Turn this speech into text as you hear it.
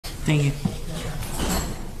Thank you.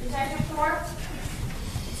 Detective Thorpe?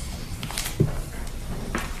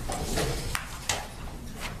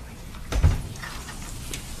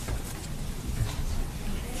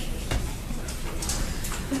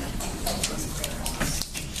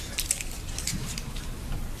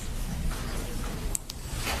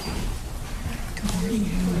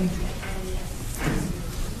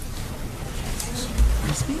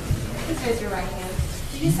 Please raise your right hand.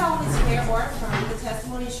 Do you solemnly swear or affirm the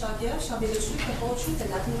testimony you shall give shall be the truth, the whole truth, and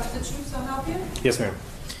nothing but the truth, so help you? Yes, ma'am.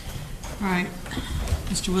 All right.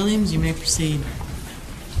 Mr. Williams, you may proceed.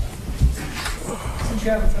 Since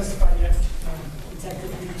you haven't testified yet,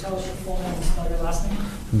 Detective, can you tell us your full name and spell your last name?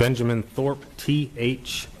 Benjamin Thorpe, Thorpe. You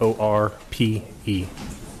are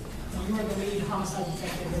the lead homicide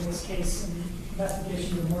detective in this case in the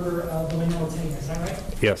investigation of the murder of Delano Ortega, is that right?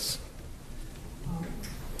 Yes.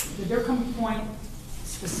 Did there come a point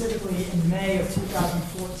specifically in May of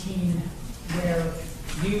 2014 where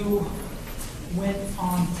you went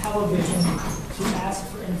on television to ask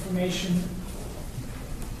for information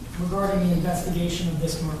regarding the investigation of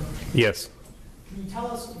this murder? Yes. Can you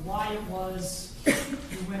tell us why it was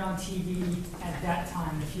you went on TV at that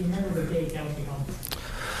time? If you remember the date, that would be helpful.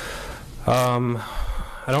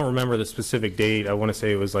 I don't remember the specific date. I want to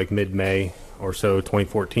say it was like mid-May or so,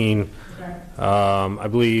 2014. Okay. I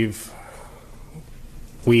believe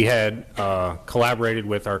we had collaborated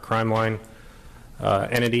with our crime line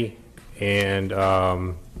entity, and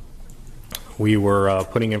we were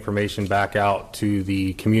putting information back out to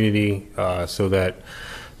the community so that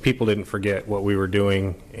people didn't forget what we were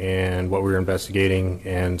doing and what we were investigating,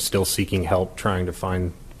 and still seeking help trying to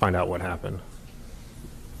find out what happened.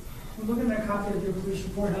 We're looking at a copy of your police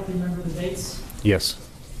report. Help you remember the dates. Yes.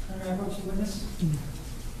 Can I approach the witness?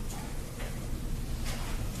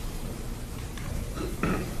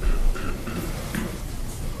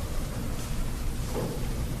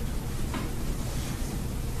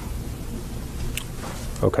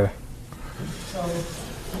 Okay. So,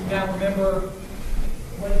 you now remember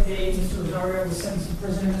what date Mr. Rosario was sentenced to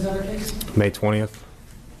prison in his other case? May 20th.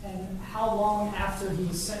 And how long after he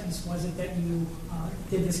was sentenced was it that you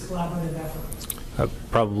did this collaborative effort?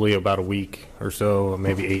 Probably about a week or so,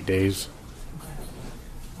 maybe 8 days. Okay.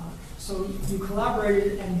 So you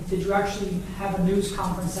collaborated, and did you actually have a news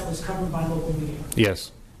conference that was covered by local media?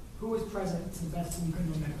 Yes. Who was present, to the best that you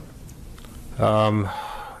can remember?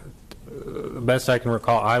 The best I can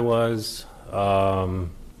recall, I was, I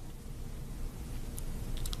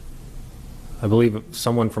believe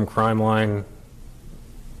someone from Crime Line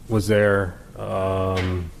was there.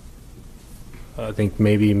 I think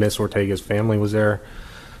maybe Miss Ortega's family was there.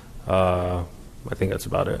 I think that's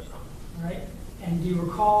about it. All right. And do you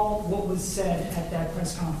recall what was said at that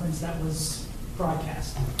press conference that was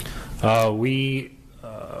broadcast? We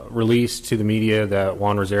released to the media that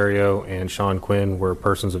Juan Rosario and Sean Quinn were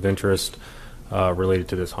persons of interest related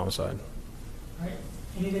to this homicide. All right.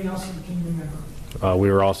 Anything else you can remember?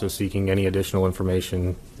 We were also seeking any additional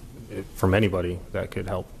information from anybody that could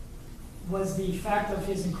help. Was the fact of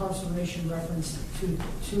his incarceration referenced to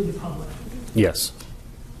the public? Yes.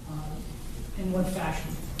 In what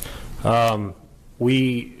fashion?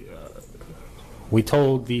 We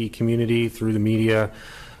told the community through the media,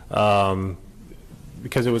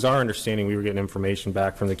 because it was our understanding we were getting information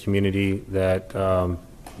back from the community that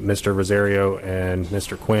Mr. Rosario and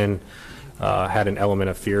Mr. Quinn had an element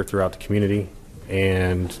of fear throughout the community,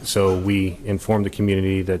 and so we informed the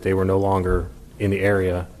community that they were no longer in the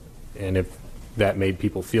area, and if that made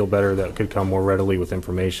people feel better, that could come more readily with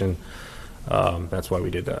information. That's why we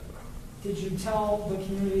did that. Did you tell the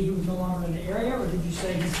community he was no longer in the area, or did you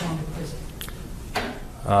say he's gone to prison?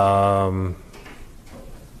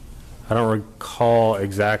 I don't recall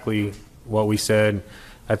exactly what we said.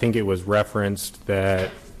 I think it was referenced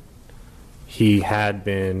that he had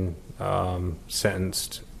been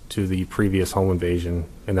sentenced to the previous home invasion,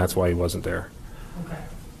 and that's why he wasn't there. Okay.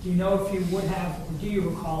 Do you know if you would have, or do you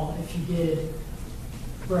recall if you did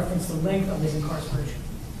reference the length of his incarceration?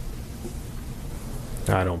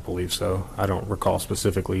 I don't believe so. I don't recall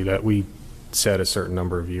specifically that we said a certain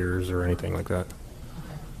number of years or anything like that.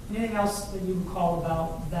 Okay. Anything else that you recall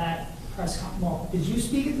about that press conference? Well, did you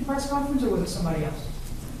speak at the press conference, or was it somebody else?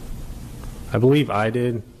 I believe I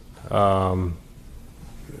did. I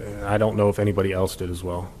don't know if anybody else did as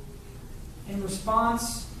well. In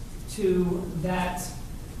response to that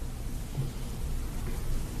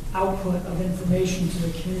output of information to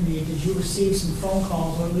the community, did you receive some phone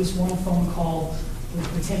calls, or at least one phone call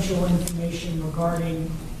with potential information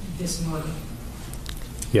regarding this murder?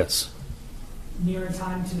 Yes. Near in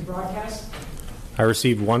time to the broadcast? I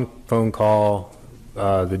received one phone call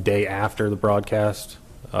the day after the broadcast,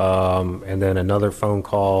 and then another phone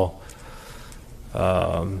call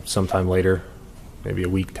sometime later, maybe a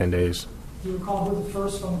week, 10 days. Do you recall who the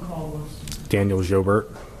first phone call was? Daniel Jobert.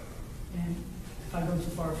 And if I go too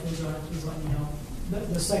far, please let me know.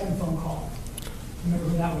 The second phone call, remember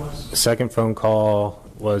who that was? The second phone call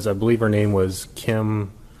was, I believe her name was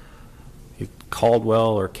Kim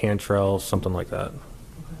Caldwell or Cantrell, something like that. Okay.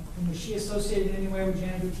 And was she associated in any way with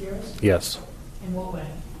Janet Gutierrez? Yes. In what way?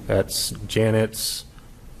 That's Janet's,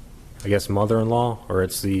 I guess, mother-in-law, or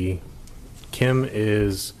it's Kim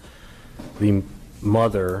is the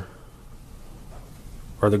mother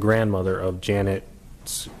or the grandmother of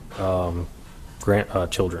Janet's children.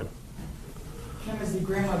 Kim is the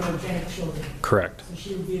grandmother of Janet's children. Correct. So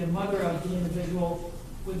she would be the mother of the individual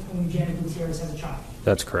with whom Janet Gutierrez has a child.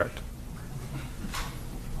 That's correct.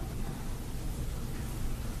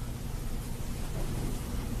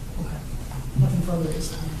 Okay. Nothing further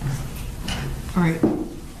this time. All right.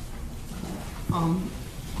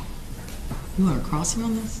 You want to cross him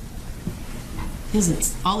on this?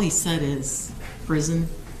 All he said is prison.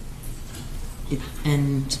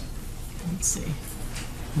 And let's see.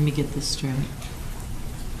 Let me get this straight.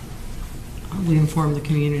 We informed the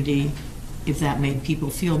community if that made people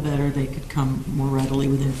feel better, they could come more readily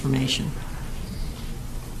with information.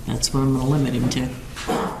 That's what I'm going to limit him to.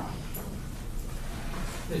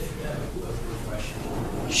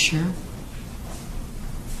 Sure.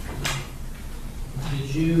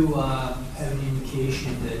 Did you have any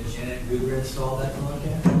indication that Janet Gutierrez saw that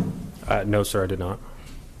broadcast? No, sir, I did not.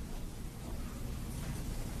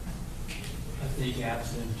 I think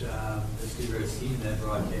absent Ms. Gutierrez seeing that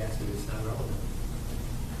broadcast, that it's not relevant.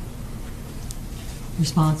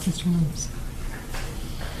 Response, Mr. Williams.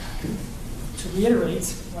 To reiterate,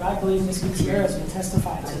 what I believe Ms. Gutierrez will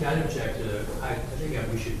testify to. I object to, I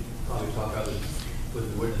think we should probably talk about it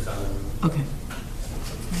with the witness out of the room. Okay.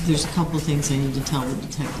 There's a couple of things I need to tell the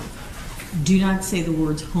detective. Do not say the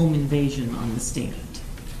words home invasion on the stand.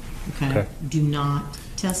 Okay? Do not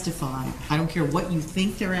testify. I don't care what you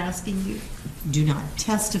think they're asking you. Do not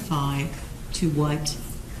testify to what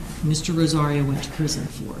Mr. Rosario went to prison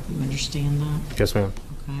for. You understand that? Yes, ma'am.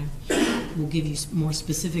 Okay. We'll give you more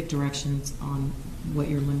specific directions on what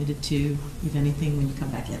you're limited to, if anything, when you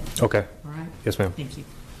come back in. Okay. All right? Yes, ma'am. Thank you.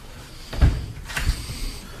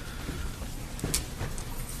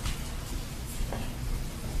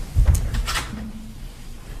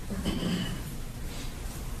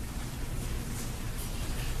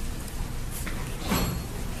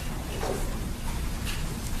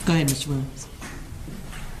 Go ahead, Mr. Williams.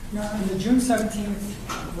 Now, in the June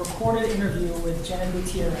 17th recorded interview with Janet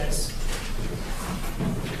Gutierrez,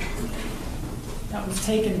 that was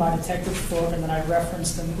taken by Detective Thorpe and that I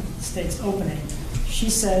referenced in the state's opening, she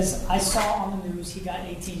says, I saw on the news he got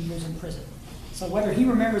 18 years in prison. So whether he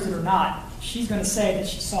remembers it or not, she's going to say that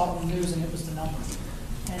she saw it on the news and it was the number.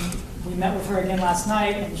 And we met with her again last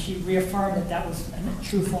night, and she reaffirmed that that was a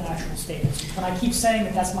truthful and actual statement. When I keep saying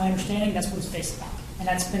that that's my understanding, that's what it's based upon. And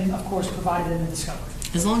that's been, of course, provided in the discovery.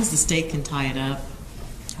 As long as the state can tie it up,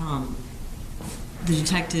 the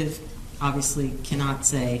detective obviously cannot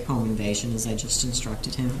say home invasion, as I just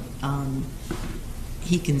instructed him.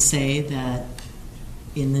 He can say that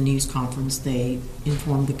in the news conference they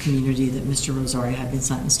informed the community that Mr. Rosario had been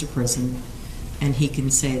sentenced to prison, and he can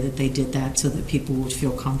say that they did that so that people would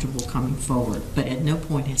feel comfortable coming forward. But at no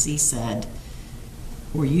point has he said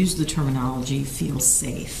or used the terminology feel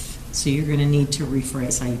safe. So you're going to need to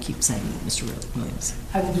rephrase how you keep saying it, Mr. Williams.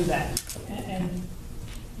 I will do that. And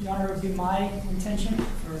Your Honor, it would be my intention,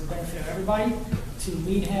 for the benefit of everybody, to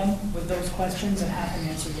lead him with those questions and have him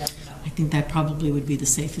answer yes or no. I think that probably would be the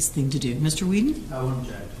safest thing to do. Mr. Whedon? I would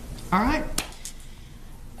object. All right.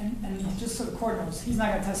 And just so the court knows, he's not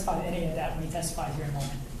going to testify to any of that when he testifies here in a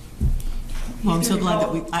moment. Well, I'm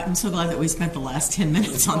so glad that we spent the last 10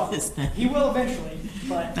 minutes on this then. He will eventually,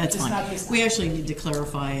 but That's just fine. not this time. We actually need to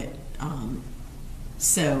clarify it.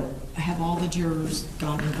 So have all the jurors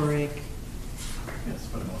gotten a break? Yes,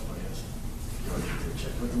 for the most part, yes. Go ahead and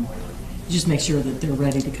check with them later. Just make sure that they're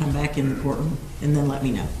ready to come back in the courtroom, and then let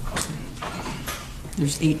me know.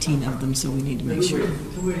 There's 18 of them, so we need to make sure.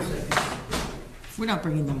 Wait a second. We're not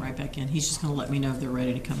bringing them right back in. He's just going to let me know if they're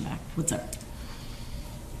ready to come back. What's up?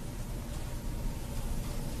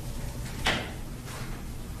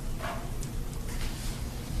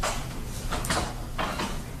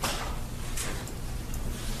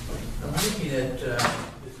 I'm looking at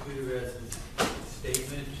Ms. Gutierrez's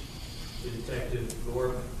statement to Detective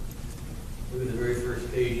Thorpe. Look at the very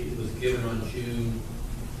first page. It was given on June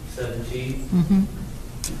 17th. Mm-hmm.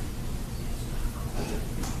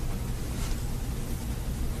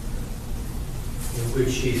 in which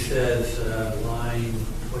she says, line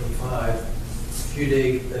 25, a few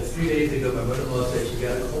days ago, my mother-in-law said she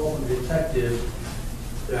got a call from a detective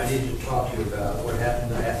that I needed to talk to you about. What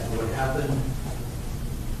happened? I asked her what happened.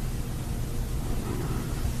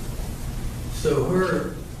 So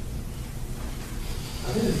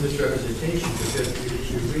I think it's misrepresentation because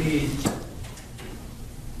if you read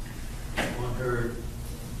on her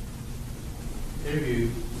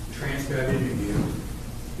transcribed interview,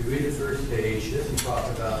 you read the first page, she doesn't talk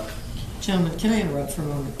about. Gentlemen, can I interrupt for a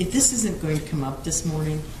moment? If this isn't going to come up this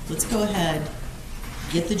morning, let's go ahead,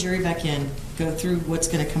 get the jury back in, go through what's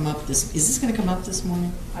going to come up is this going to come up this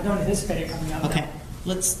morning? I don't anticipate it coming up. Okay,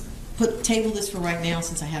 let's table this for right now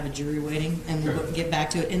since I have a jury waiting, and we'll get back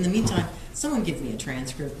to it. In the meantime, someone give me a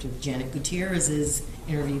transcript of Janet Gutierrez's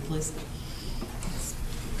interview, please.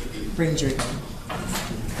 Bring jury back.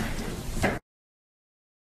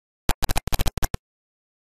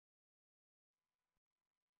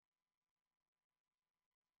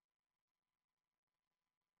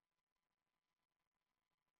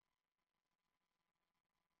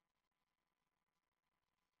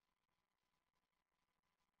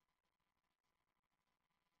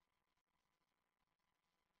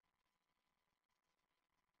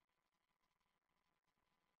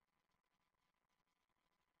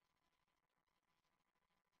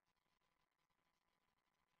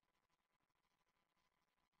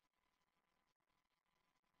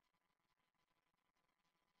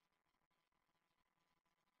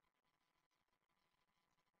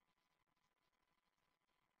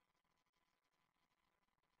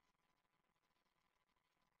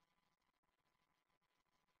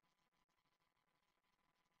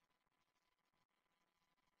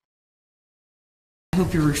 I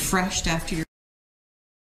hope you're refreshed after your.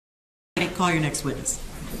 Call your next witness.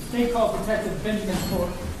 State call Detective Benjamin Thorpe.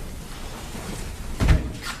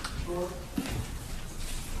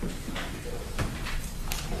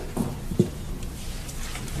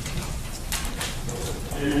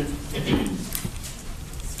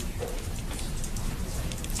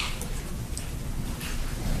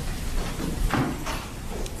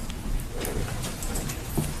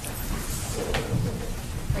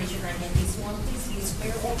 Raise your right hand. Be sworn, please. Do you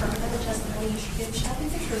swear or affirm that the testimony you should give shall be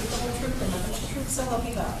the truth, the whole truth, and nothing but the truth, so help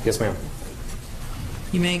you God? Yes, ma'am.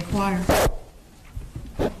 You may inquire. Thank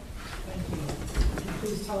you. Can you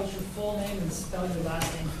please tell us your full name and spell your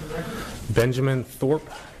last name for the record? Benjamin Thorpe,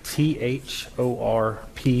 Thorpe.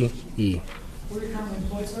 Where are you currently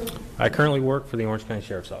employed, sir? I currently work for the Orange County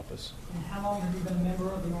Sheriff's Office. And how long have you been a member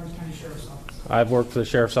of the Orange County Sheriff's Office? I've worked for the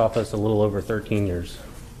Sheriff's Office a little over 13 years.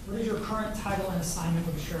 What is your current title and assignment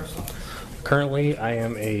with the Sheriff's Office? Currently, I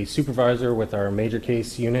am a supervisor with our major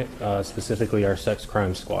case unit, specifically our sex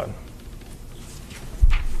crime squad.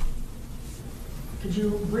 Could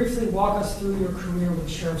you briefly walk us through your career with the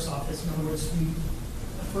Sheriff's Office? In other words, the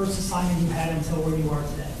first assignment you had until where you are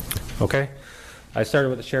today. Okay. I started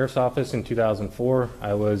with the Sheriff's Office in 2004.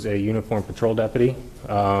 I was a uniform patrol deputy.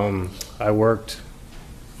 I worked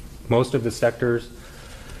most of the sectors.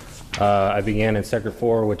 I began in Sector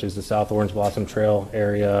 4, which is the South Orange Blossom Trail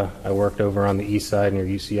area. I worked over on the east side near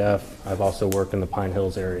UCF. I've also worked in the Pine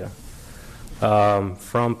Hills area.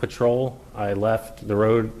 From patrol, I left the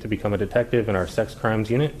road to become a detective in our sex crimes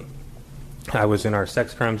unit. I was in our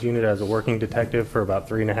sex crimes unit as a working detective for about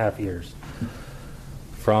 3.5 years.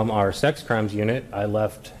 From our sex crimes unit, I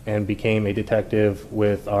left and became a detective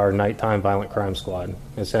with our nighttime violent crime squad.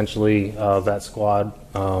 Essentially, that squad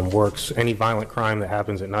works any violent crime that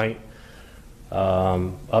happens at night,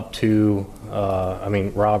 up to,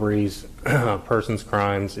 robberies, persons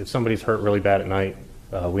crimes. If somebody's hurt really bad at night,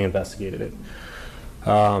 we investigated it.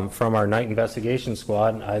 From our night investigation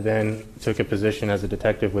squad, I then took a position as a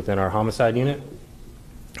detective within our homicide unit.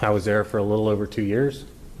 I was there for a little over 2 years.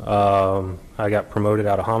 I got promoted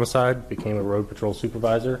out of homicide, became a road patrol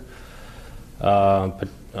supervisor,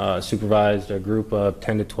 supervised a group of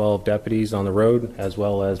 10 to 12 deputies on the road, as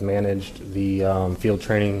well as managed the field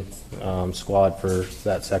training squad for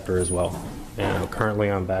that sector as well. And currently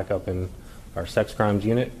I'm back up in our sex crimes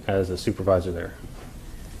unit as a supervisor there.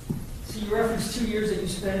 So you referenced 2 years that you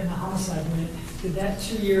spent in the homicide unit. Did that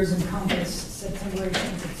 2 years encompass September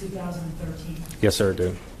 18th of 2013? Yes, sir, it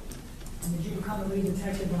did. And did you become the lead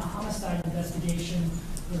detective in a homicide investigation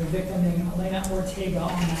with a victim named Elena Ortega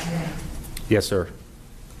on that day? Yes, sir.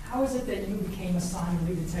 How is it that you became assigned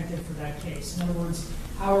lead detective for that case? In other words,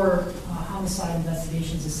 how are homicide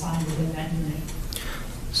investigations assigned within that unit?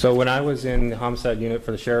 So when I was in the homicide unit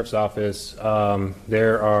for the Sheriff's Office,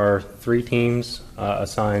 there are 3 teams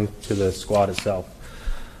assigned to the squad itself.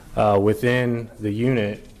 Within the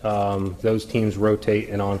unit, those teams rotate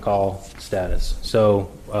in on-call status.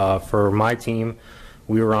 So for my team,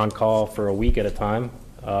 we were on call for a week at a time,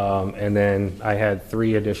 and then I had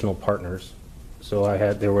 3 additional partners. So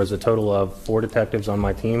there was a total of 4 detectives on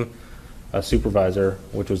my team, a supervisor,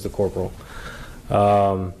 which was the corporal.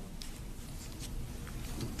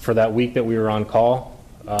 For that week that we were on call,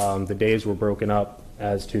 the days were broken up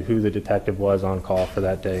as to who the detective was on call for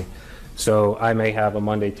that day. So I may have a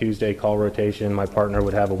Monday, Tuesday call rotation, my partner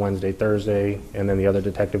would have a Wednesday, Thursday, and then the other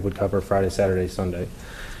detective would cover Friday, Saturday, Sunday.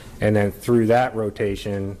 And then through that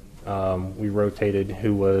rotation, we rotated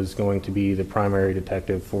who was going to be the primary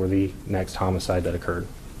detective for the next homicide that occurred.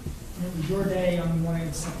 And it was your day on the morning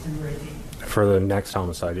of September 18th. For the next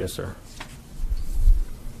homicide, yes, sir.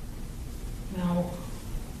 Now,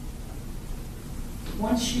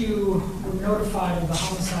 once you were notified of the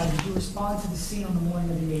homicide, did you respond to the scene on the morning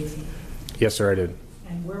of the 18th? Yes, sir, I did.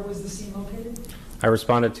 And where was the scene located? I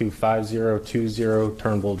responded to 5020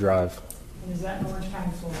 Turnbull Drive. And is that in Orange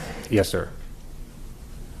County, Florida? Yes, sir.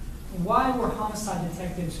 Why were homicide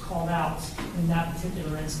detectives called out in that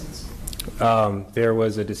particular instance? There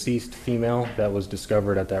was a deceased female that was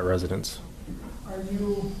discovered at that residence.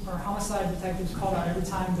 Are homicide detectives called out every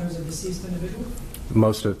time there's a deceased individual?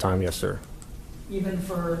 Most of the time, yes, sir. Even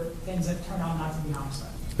for things that turn out not to be homicide?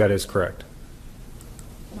 That is correct.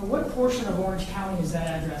 Now, what portion of Orange County is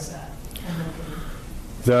that address at?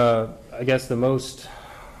 I guess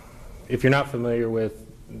if you're not familiar with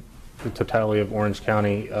the totality of Orange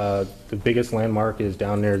County, the biggest landmark is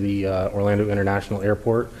down near the Orlando International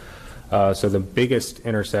Airport. So the biggest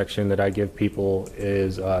intersection that I give people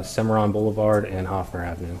is Cimarron Boulevard and Hoffner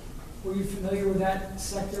Avenue. Were you familiar with that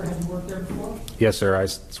sector? Have you worked there before? Yes, sir.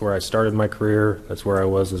 That's where I started my career. That's where I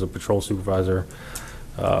was as a patrol supervisor.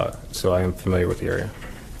 So I am familiar with the area.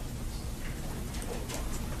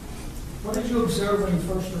 What did you observe when you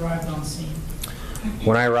first arrived on scene?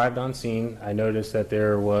 When I arrived on scene, I noticed that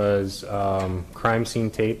there was crime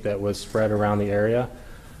scene tape that was spread around the area.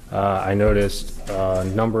 I noticed a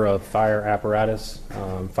number of fire apparatus,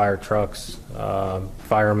 fire trucks,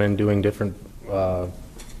 firemen doing different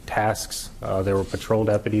tasks. There were patrol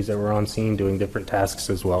deputies that were on scene doing different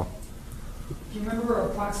tasks as well. Do you remember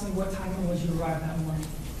approximately what time it was you arrived that morning?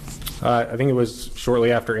 I think it was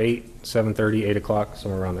shortly after 8, 7:30, 8 o'clock,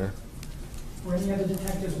 somewhere around there. Were any other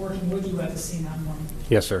detectives working with you at the scene that morning?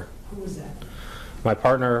 Yes, sir. Who was that? My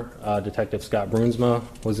partner, Detective Scott Brunsma,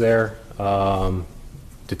 was there.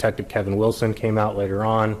 Detective Kevin Wilson came out later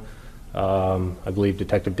on. I believe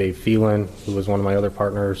Detective Dave Phelan, who was one of my other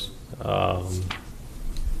partners.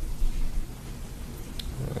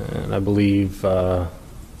 And I believe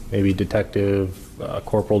maybe Detective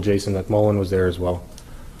Corporal Jason McMullen was there as well.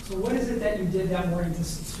 So what is it that you did that morning to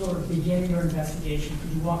sort of begin your investigation?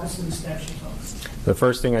 Could you walk us through the steps you took? The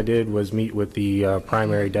first thing I did was meet with the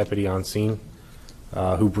primary deputy on scene,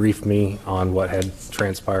 who briefed me on what had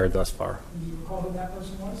transpired thus far. Do you recall who that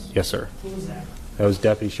person was? Yes, sir. Who was that? That was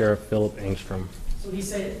Deputy Sheriff Philip Engstrom. So he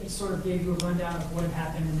said he sort of gave you a rundown of what had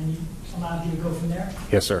happened, and then he allowed you to go from there?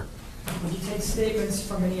 Yes, sir. Did you take statements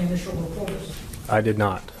from any initial reporters? I did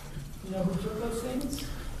not. You know who took those statements?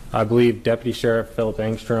 I believe Deputy Sheriff Philip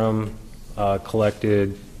Engstrom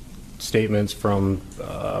collected statements from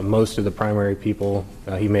most of the primary people.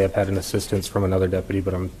 He may have had an assistance from another deputy,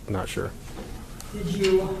 but I'm not sure. Did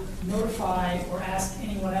you notify or ask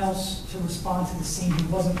anyone else to respond to the scene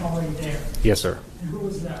who wasn't already there? Yes, sir. And who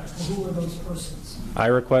was that? Or who were those persons? I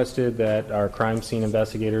requested that our crime scene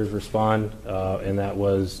investigators respond, and that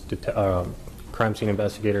was crime scene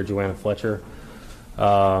investigator Joanna Fletcher.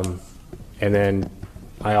 And then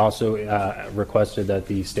I also requested that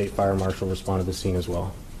the state fire marshal respond to the scene as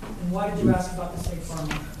well. And why did you ask about the state fire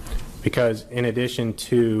marshal? Because in addition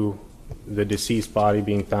to the deceased body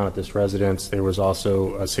being found at this residence, there was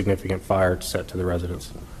also a significant fire set to the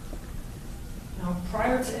residence. Now,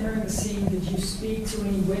 prior to entering the scene, did you speak to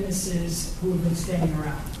any witnesses who had been standing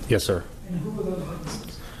around? Yes, sir. And who were those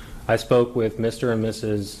witnesses? I spoke with Mr. and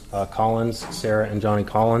Mrs. Collins, Sarah and Johnny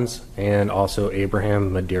Collins, and also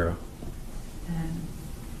Abraham Madeira. And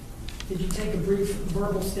did you take a brief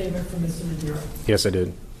verbal statement from Mr. Madeira? Yes, I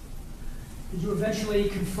did. Did you eventually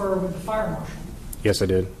confer with the fire marshal? Yes, I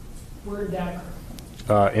did. Where did that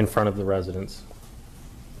occur? In front of the residence.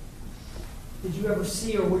 Did you ever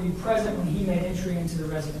see or were you present when he made entry into the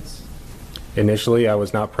residence? Initially, I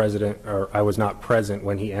was not present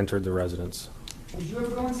when he entered the residence. Did you ever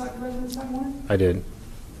go inside the residence that morning? I did.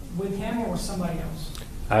 With him or with somebody else?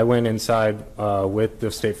 I went inside with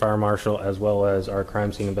the state fire marshal as well as our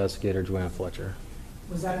crime scene investigator, Joanna Fletcher.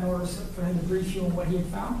 Was that in order for him to brief you on what he had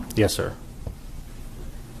found? Yes, sir.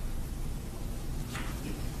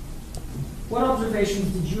 What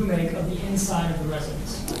observations did you make of the inside of the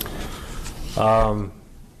residence?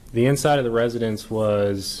 The inside of the residence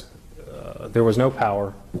was, there was no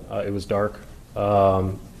power. It was dark.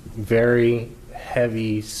 Very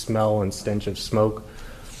heavy smell and stench of smoke.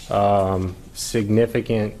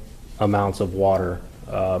 Significant amounts of water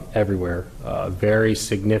everywhere. Very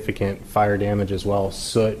significant fire damage as well.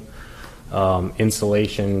 Soot,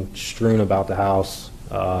 insulation strewn about the house.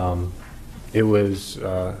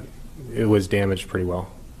 It was damaged pretty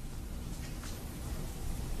well.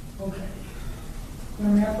 Okay.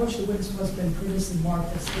 When I approach the witness who has been previously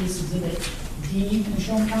marked as State's Exhibit D in the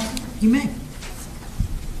shown counsel, You may.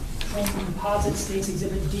 showing the composite State's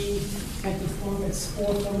Exhibit D, detective form, it's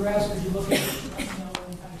 4 photographs. Would you look at it? Let me know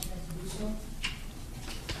when you have a chance to do so.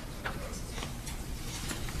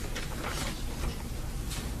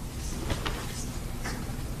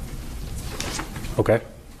 Okay.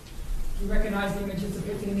 Do you recognize the images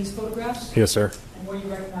depicted in these photographs? Yes, sir. And what do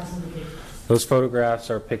you recognize in the date? Those photographs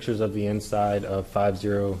are pictures of the inside of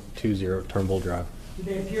 5020 Turnbull Drive. Do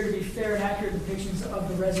they appear to be fair and accurate depictions of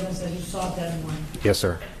the residence as you saw it that morning? Yes,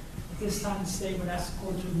 sir. At this time, the state would ask the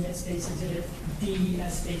court to admit State's Exhibit D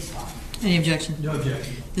as State's file. Any objection? No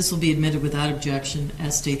objection. This will be admitted without objection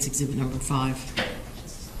as states exhibit number 5.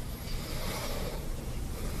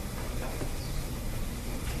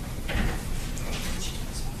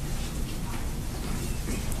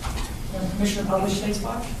 Commissioner, publish State's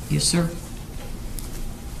file? Yes, sir.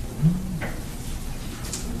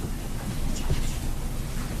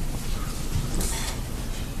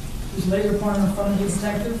 Please lay your partner in front of the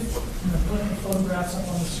detective. I'm going to put the photographs up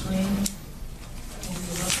on the screen. Over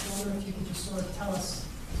your left shoulder, if you could just sort of tell us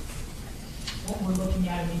what we're looking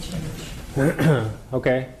at in each image.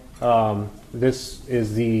 Okay.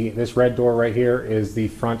 This red door right here is the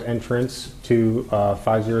front entrance to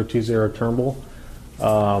 5020 Turnbull.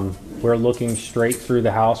 We're looking straight through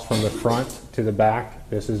the house from the front to the back.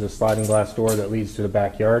 This is a sliding glass door that leads to the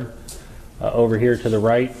backyard. Over here to the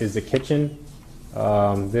right is the kitchen.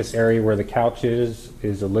 This area where the couch is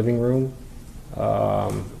a living room.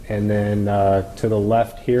 And then to the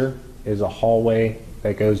left here is a hallway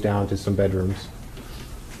that goes down to some bedrooms.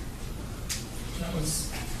 That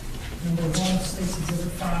was number 1, State's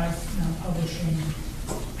Exhibit 5, now publishing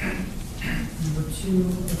number 2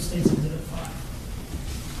 of State's Exhibit 5.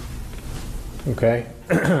 Okay.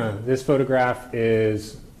 This photograph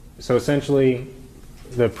is, so essentially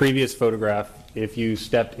the previous photograph, if you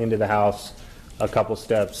stepped into the house a couple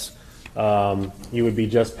steps, you would be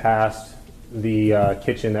just past the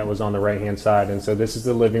kitchen that was on the right-hand side. And so this is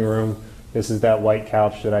the living room. This is that white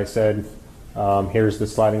couch that I said. Here's the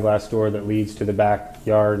sliding glass door that leads to the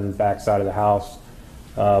backyard and back side of the house.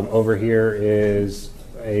 Over here is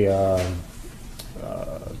a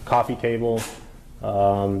coffee table.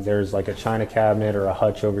 There's like a china cabinet or a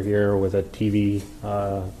hutch over here with a TV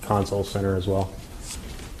console center as well.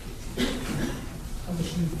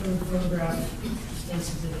 Publishing the third photograph,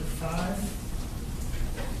 State's Exhibit 5.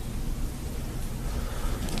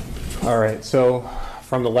 All right, so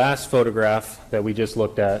from the last photograph that we just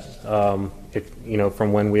looked at, from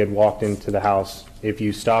when we had walked into the house, if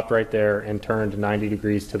you stopped right there and turned 90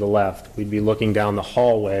 degrees to the left, we'd be looking down the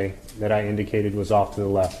hallway that I indicated was off to the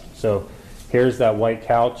left. So here's that white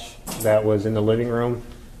couch that was in the living room.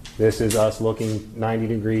 This is us looking 90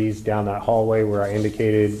 degrees down that hallway where I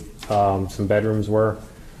indicated some bedrooms were.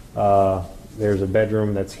 There's a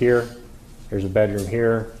bedroom that's here. There's a bedroom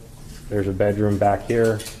here. There's a bedroom back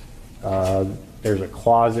here. There's a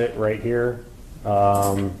closet right here.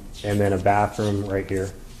 And then a bathroom right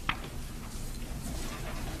here.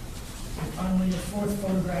 And finally, the fourth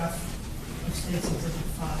photograph of State's Exhibit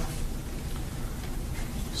 5.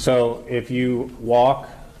 So if you walk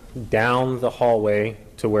down the hallway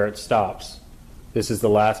to where it stops, this is the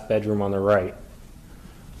last bedroom on the right.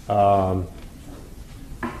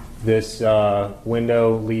 This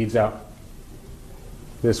window leads out.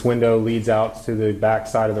 This window leads out to the back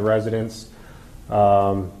side of the residence.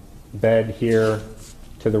 Bed here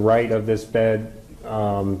to the right of this bed.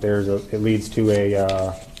 It leads to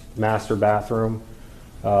a master bathroom.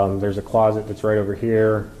 There's a closet that's right over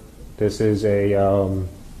here. This is a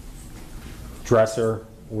dresser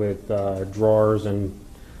with drawers and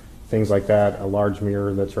things like that. A large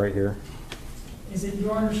mirror that's right here. Is it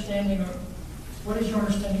your understanding, or what is your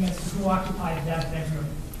understanding as to who occupied that bedroom?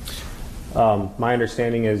 My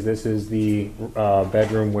understanding is this is the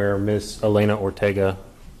bedroom where Miss Elena Ortega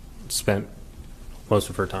spent most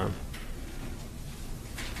of her time.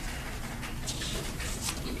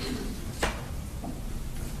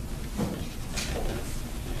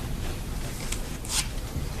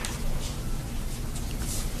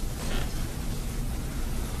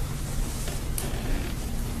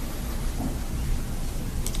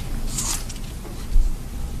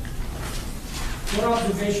 What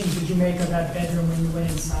observations did you make of that bedroom when you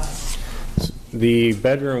went inside? The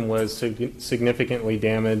bedroom was significantly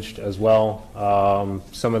damaged as well.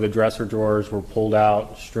 Some of the dresser drawers were pulled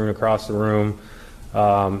out, strewn across the room.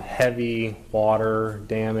 Heavy water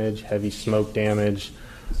damage, heavy smoke damage.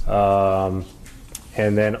 And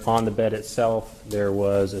then on the bed itself, there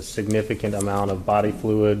was a significant amount of body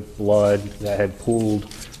fluid, blood that had pooled,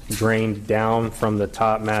 drained down from the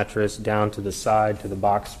top mattress down to the side, to the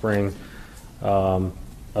box spring of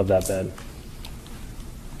that bed.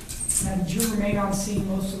 Now, did you remain on scene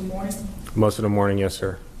most of the morning? Most of the morning, yes,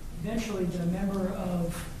 sir. Eventually, did a member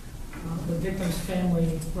of the victim's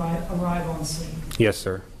family arrive on scene? Yes,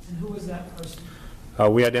 sir. And who was that person? I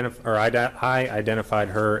identified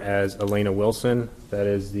her as Elena Wilson. That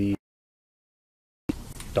is the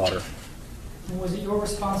daughter. And was it your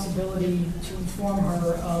responsibility to inform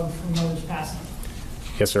her of her mother's passing?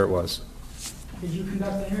 Yes, sir, it was. Did you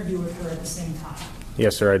conduct an interview with her at the same time?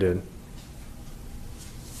 Yes, sir, I did.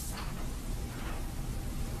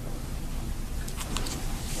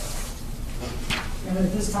 And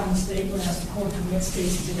at this time, the state would ask the court to admit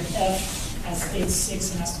State's Exhibit F as State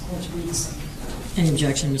 6 and ask the court to read the same. Any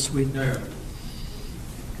objection, Mr. Whedon? No, Your Honor.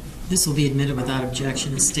 This will be admitted without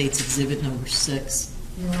objection as State's Exhibit number 6.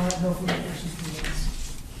 Your Honor, I have no further questions for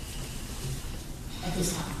you at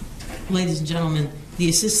this time. Ladies and gentlemen, the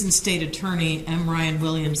Assistant State Attorney, M. Ryan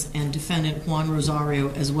Williams, and Defendant Juan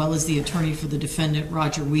Rosario, as well as the attorney for the defendant,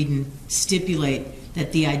 Roger Whedon, stipulate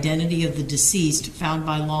that the identity of the deceased found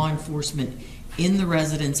by law enforcement in the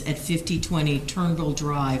residence at 5020 Turnbull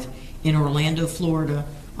Drive in Orlando, Florida,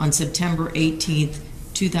 on September 18,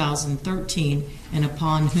 2013, and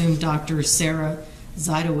upon whom Dr. Sarah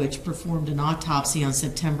Zaidowicz performed an autopsy on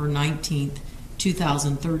September 19,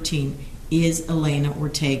 2013, is Elena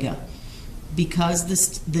Ortega. Because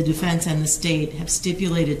the defense and the state have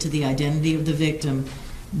stipulated to the identity of the victim,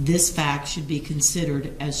 this fact should be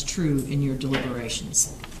considered as true in your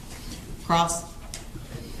deliberations. Cross.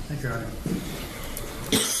 Thank you, Your Honor.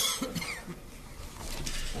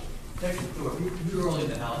 Detective Thorpe, you were only in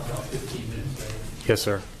the house about 15 minutes, right? Yes,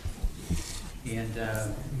 sir. And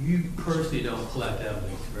you personally don't collect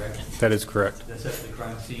evidence, correct? That is correct. That's up to the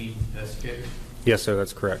crime scene investigator? Yes, sir,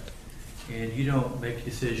 that's correct. And you don't make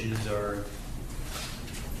decisions or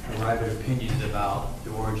arrive at opinions about the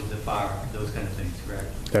origin of the fire, those kind of things, correct?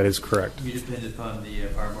 That is correct. You depended upon the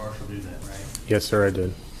fire marshal to do that, right? Yes, sir, I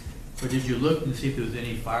did. But did you look and see if there was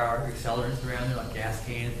any fire accelerants around there, like gas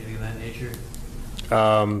cans, anything of that nature?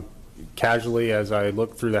 Casually, as I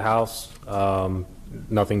looked through the house,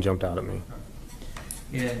 nothing jumped out at me.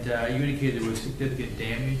 And you indicated there was significant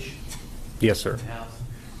damage Yes, sir. in the house.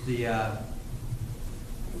 The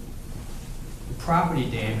property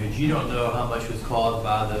damage, you don't know how much was caused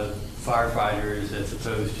by the firefighters as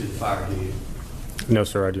opposed to the fire, do you? No,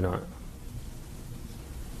 sir, I do not.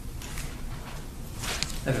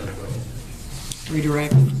 I have another question.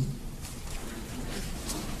 Redirect.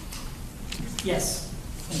 Yes.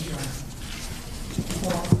 Thank you, Your Honor.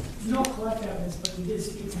 Well, you don't collect evidence, but you did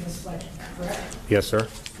speak to Ms. Fletcher, correct? Yes, sir.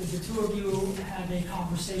 Did the two of you have a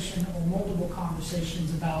conversation or multiple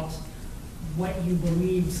conversations about what you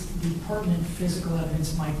believed the pertinent physical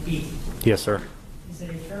evidence might be? Yes, sir. Is it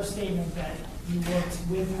a fair statement that you worked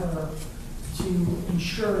with her to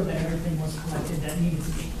ensure that everything was collected that needed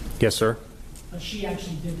to be? Yes, sir. But she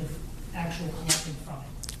actually did the actual collecting from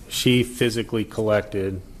it? She physically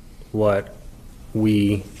collected what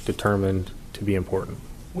we determined to be important.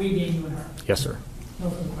 We being you and her? Yes, sir. No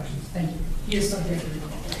further questions. Thank you. He is subject to recall.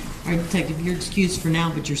 All right, Detective, you're excused for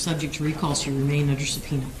now, but you're subject to recall, so you remain under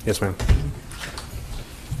subpoena. Yes, ma'am.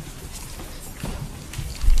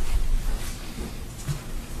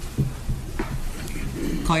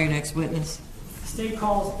 Call your next witness. The state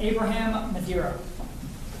calls Abraham Madeira.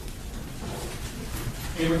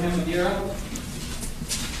 Abraham Madeira.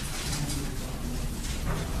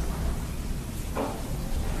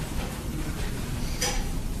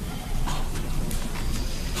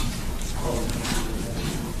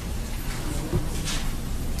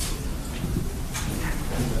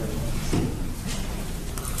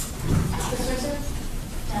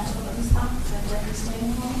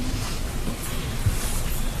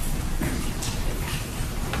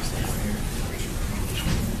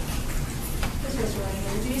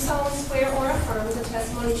 Do you solemnly swear or affirm that the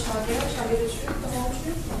testimony you shall give shall be the truth, the whole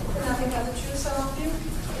truth, and nothing but the truth, so help you?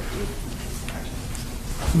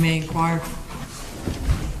 You may inquire.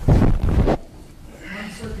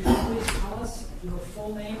 Sir, could you please tell us your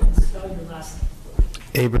full name and spell your last name?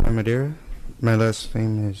 Abraham Madeira. My last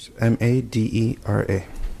name is Madera.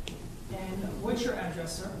 And what's your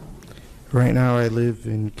address, sir? Right now I live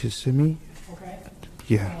in Kissimmee. Okay.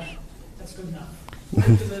 Yeah. That's good enough. Where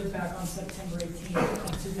did you live back on September 18th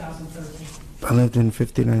of 2013? I lived in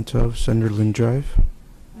 5912 Sunderland Drive.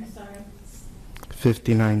 I'm sorry?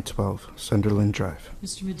 5912 Sunderland Drive.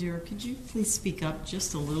 Mr. Madeira, could you please speak up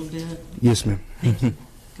just a little bit? Yes, ma'am. Thank you.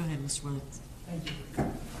 Go ahead, Mr. Williams. Thank you.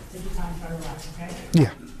 Take your time, try to relax, okay?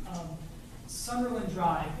 Yeah. Sunderland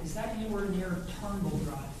Drive, is that anywhere near Turnbull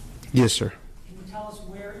Drive? Yes, sir. Can you tell us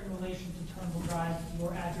where in relation to Turnbull Drive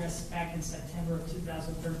your address back in September of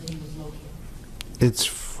 2013 was located? It's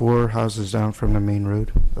 4 houses down from the main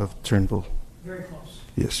road of Turnbull. Very close.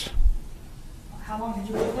 Yes. How long did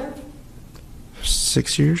you live there?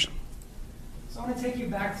 6 years? So I want to take you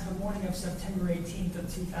back to the morning of September 18th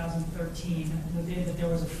of 2013, the day that there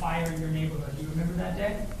was a fire in your neighborhood. Do you remember that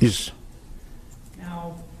day? Yes.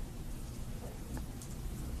 Now,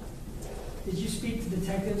 did you speak to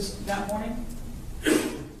detectives that morning?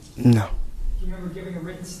 No. Do you remember giving a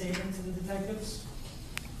written statement to the detectives?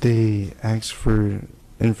 They asked for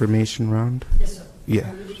information round. Yes, sir. Yeah.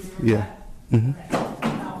 Do you remember Yeah. that? Mm-hmm.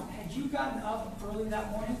 Okay. Now, had you gotten up early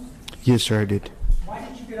that morning? Yes, sir, I did. Why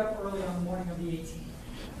did you get up early on the morning of the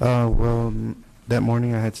 18th? That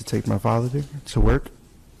morning I had to take my father to work.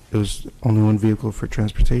 It was only one vehicle for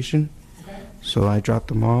transportation. Okay. So I dropped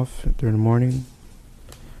him off during the morning,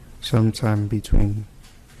 sometime between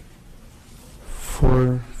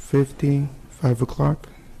 4:50, 5 o'clock.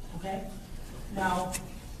 Okay. Now,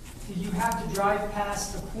 did you have to drive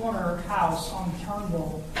past the corner house on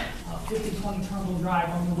Turnbull, 5020 Turnbull Drive,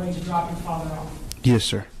 on your way to drop your father off? Yes,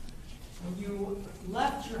 sir. When you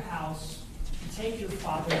left your house to take your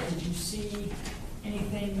father, did you see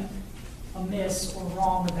anything amiss or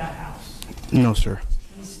wrong with that house? No, sir.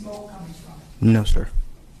 Any smoke coming from it? No, sir.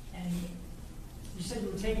 And you said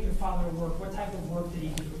you were taking your father to work. What type of work did he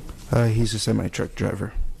do? He's a semi-truck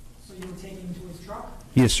driver. So you were taking him to his truck?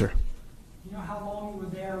 Yes, sir. You know how long you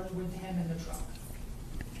were there with him in the truck?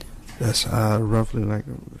 That's roughly like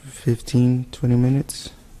 15, 20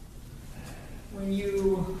 minutes. When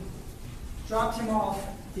you dropped him off,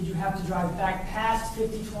 did you have to drive back past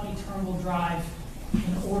 5020 Turnbull Drive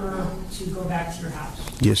in order to go back to your house?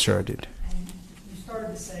 Yes, sir, I did. And you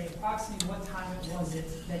started to say approximately what time it was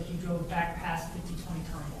it that you drove back past 5020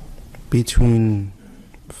 Turnbull? Between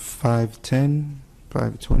 5:10,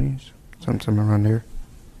 5:20, sometime around there.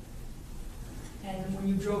 And when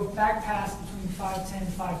you drove back past between 510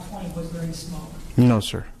 and 520, was there any smoke? No,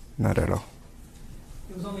 sir, not at all.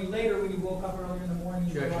 It was only later when you woke up earlier in the morning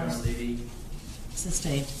you Objection, realized. lady.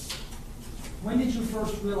 Sustained. When did you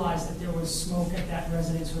first realize that there was smoke at that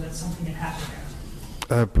residence or that something had happened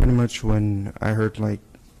there? Pretty much when I heard like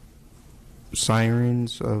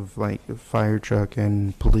sirens of like the fire truck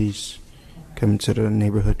and police coming to the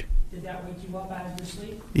neighborhood. Did that wake you up out of your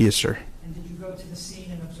sleep? Yes, sir. And did you go to the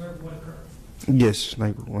scene and observe what occurred? Yes,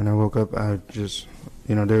 like when I woke up, I just,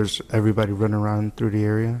 there's everybody running around through the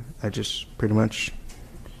area. I just pretty much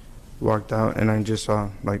walked out and I just saw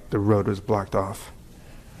like the road was blocked off.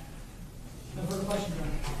 No further questions, Your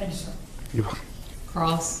Honor. Thank you, sir. You-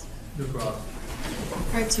 Cross. No problem.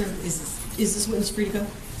 All right, sir, is this witness free to go?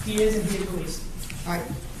 He is indeed released. All right,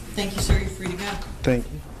 thank you, sir, you're free to go. Thank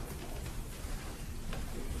you.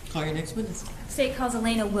 Call your next witness. State calls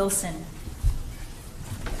Elena Wilson.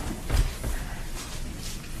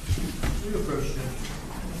 You approach him.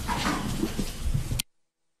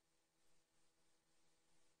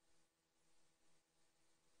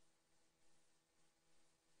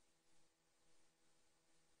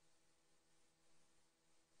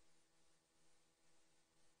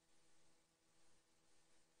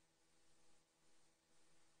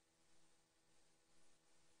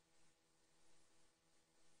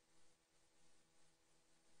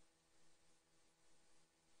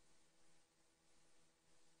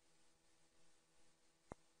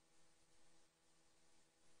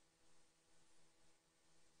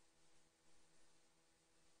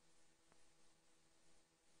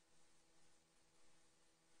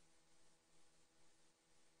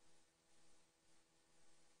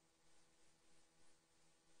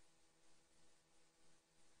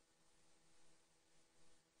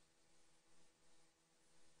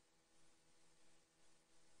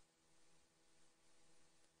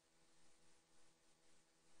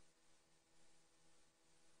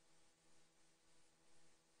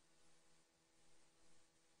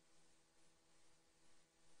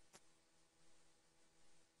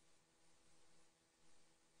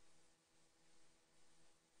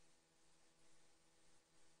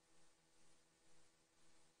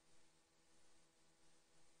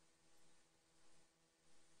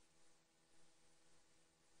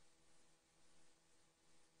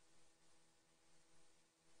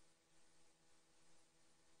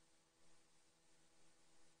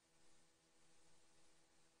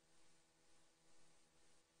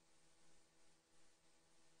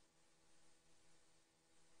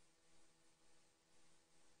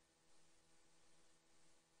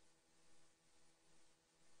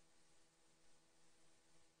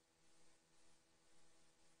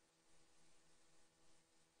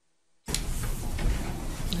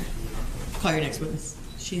 Call your next witness.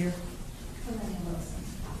 Is she here?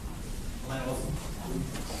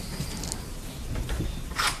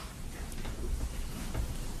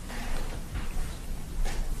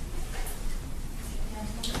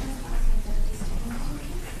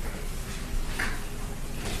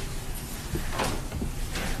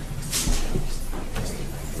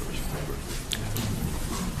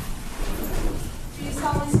 Do you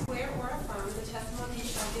solemnly swear or affirm the testimony you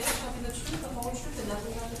shall give shall be the truth, the whole truth, and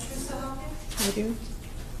nothing but the truth, so help you? I do.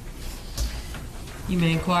 You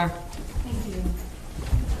may inquire. Thank you.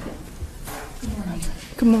 Good morning.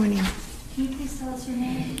 Good morning. Can you please tell us your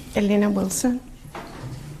name? Elena Wilson.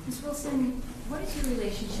 Ms. Wilson, what is your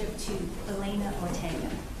relationship to Elena Ortega?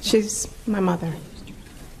 She's my mother.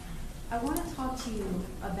 I want to talk to you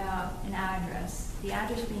about an address, the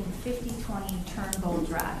address being 5020 Turnbull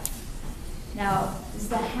Drive. Now, is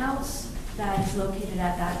the house that is located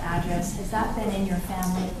at that address, has that been in your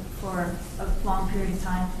family for a long period of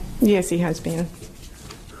time? Yes, he has been.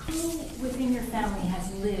 Who within your family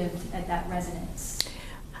has lived at that residence?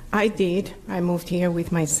 I did. I moved here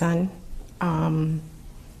with my son. And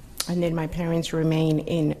then my parents remain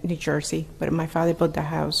in New Jersey, but my father bought the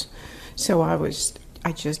house. So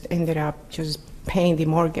I just ended up just paying the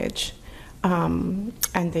mortgage. And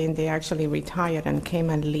then they actually retired and came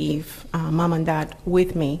and live, mom and dad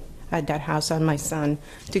with me at that house and my son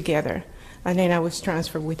together. And then I was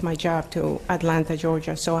transferred with my job to Atlanta,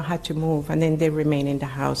 Georgia, so I had to move, and then they remain in the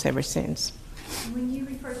house ever since. When you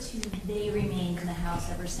refer to they remained in the house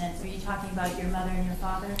ever since, are you talking about your mother and your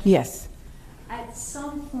father? Yes. At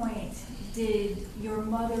some point, did your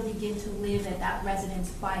mother begin to live at that residence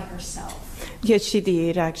by herself? Yes, she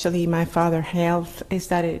did. Actually, my father's health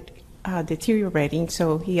started deteriorating,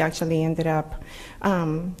 so he actually ended up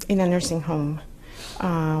in a nursing home.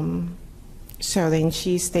 So then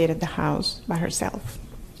she stayed at the house by herself.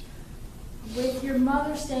 With your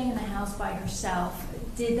mother staying in the house by herself,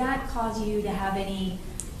 did that cause you to have any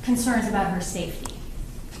concerns about her safety?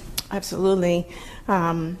 Absolutely.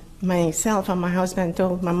 Myself and my husband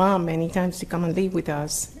told my mom many times to come and live with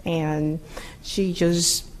us, and she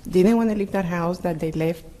just didn't want to leave that house that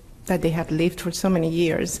they had lived for so many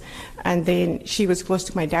years. And then she was close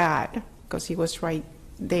to my dad because he was right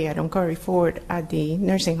there on Curry Ford at the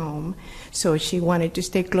nursing home. So she wanted to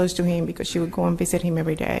stay close to him because she would go and visit him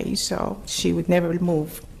every day. So she would never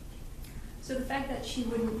move. So the fact that she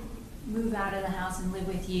wouldn't move out of the house and live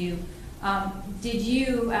with you, did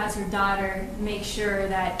you, as her daughter, make sure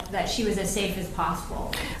that she was as safe as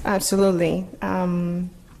possible? Absolutely. I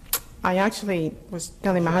actually was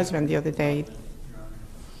telling my husband the other day.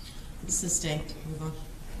 Sustained. Move on.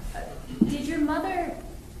 Did your mother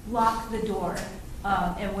lock the door,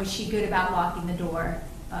 and was she good about locking the door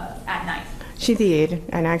at night? She did,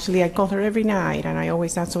 and actually I called her every night, and I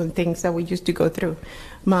always asked her things that we used to go through.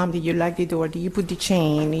 Mom, did you lock the door? Did you put the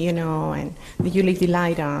chain, and did you leave the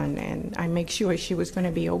light on? And I make sure she was going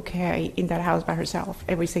to be okay in that house by herself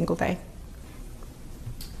every single day.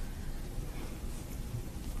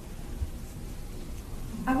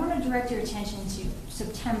 I want to direct your attention to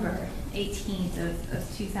September 18th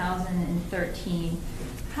of 2013.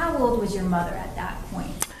 How old was your mother at that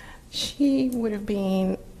point? She would have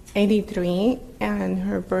been 83, and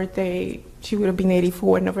her birthday, she would have been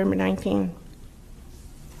 84, November 19.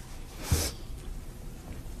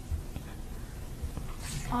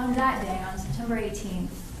 On that day, on September 18th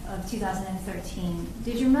of 2013,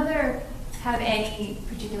 did your mother have any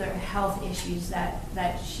particular health issues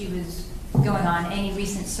that she was going on, any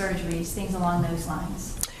recent surgeries, things along those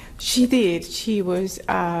lines? She did. She was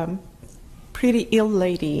a pretty ill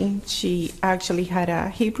lady. She actually had a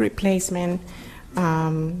hip replacement,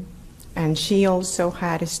 and she also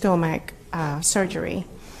had a stomach surgery.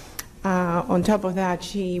 On top of that,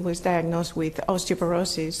 she was diagnosed with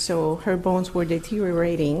osteoporosis, so her bones were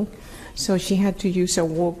deteriorating. So she had to use a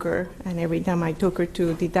walker, and every time I took her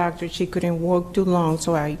to the doctor, she couldn't walk too long,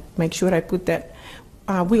 so I make sure I put that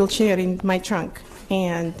wheelchair in my trunk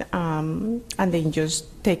and then just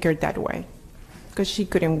take her that way because she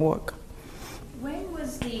couldn't walk. When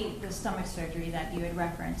was the stomach surgery that you had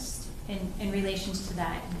referenced in relation to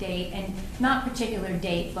that date, and not particular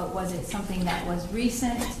date, but was it something that was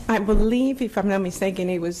recent? I believe, if I'm not mistaken,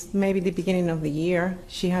 it was maybe the beginning of the year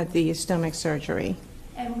she had the stomach surgery.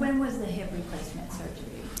 And when was the hip replacement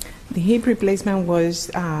surgery? The hip replacement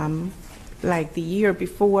was like the year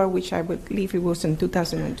before, which I believe it was in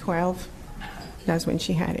 2012. That's when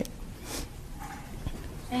she had it.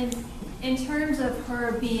 And in terms of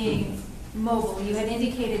her being mobile, you had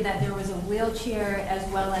indicated that there was a wheelchair as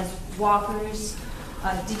well as walkers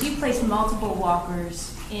Did you place multiple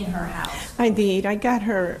walkers in her house? I did. I got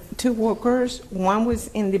her 2 walkers. One was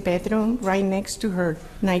in the bedroom right next to her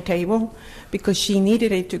night table because she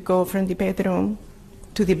needed it to go from the bedroom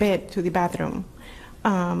to the bed to the bathroom.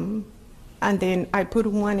 And then I put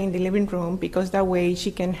one in the living room because that way she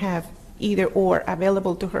can have either or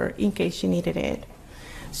available to her in case she needed it.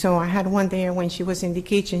 So I had one there when she was in the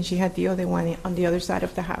kitchen. She had the other one on the other side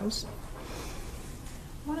of the house.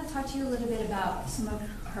 I want to talk to you a little bit about some of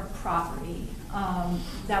her property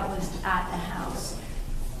that was at the house.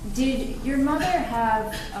 Did your mother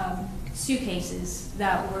have suitcases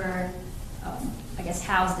that were, I guess,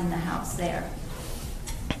 housed in the house there?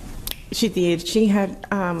 She did. She had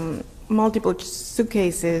multiple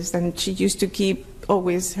suitcases, and she used to keep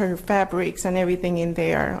always her fabrics and everything in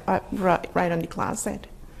there, right on the closet.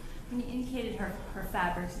 When you indicated her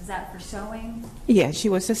fabrics, is that for sewing? Yeah, she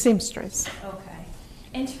was a seamstress. Okay.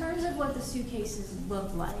 In terms of what the suitcases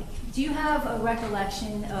looked like, do you have a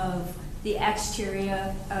recollection of the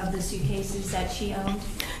exterior of the suitcases that she owned?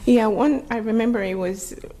 Yeah, one I remember it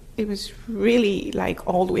was really like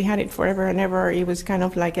old. We had it forever and ever. It was kind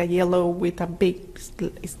of like a yellow with a big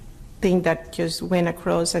thing that just went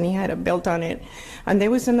across, and it had a belt on it. And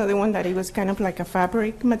there was another one that it was kind of like a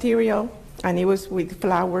fabric material, and it was with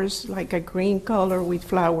flowers, like a green color with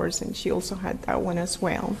flowers, and she also had that one as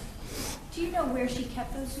well. Do you know where she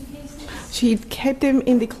kept those suitcases? She kept them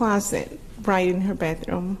in the closet, right in her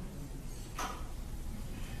bedroom.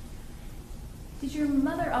 Did your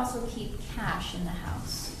mother also keep cash in the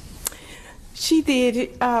house? She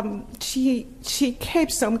did. She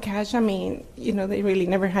kept some cash. I mean, you know, they really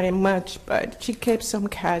never had it much, but she kept some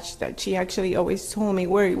cash that she actually always told me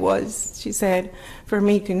where it was. She said for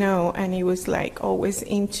me to know, and it was like always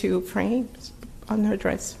in 2 frames on her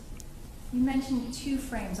dress. You mentioned 2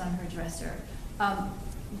 frames on her dresser.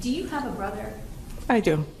 Do you have a brother? I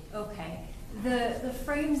do. Okay. The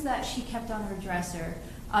frames that she kept on her dresser,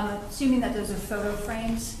 I'm assuming that those are photo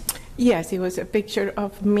frames? Yes, it was a picture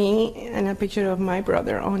of me and a picture of my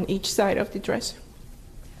brother on each side of the dresser.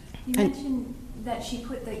 You mentioned that she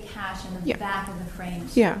put the cash in the back of the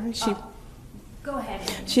frames. Yeah, she. Go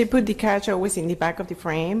ahead. She put the cash always in the back of the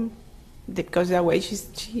frame, because that way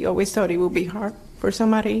she always thought it would be hard for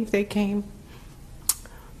somebody if they came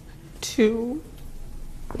to.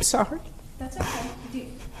 I'm sorry. That's okay.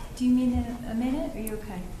 Do you mean in a minute? Are you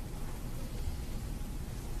okay?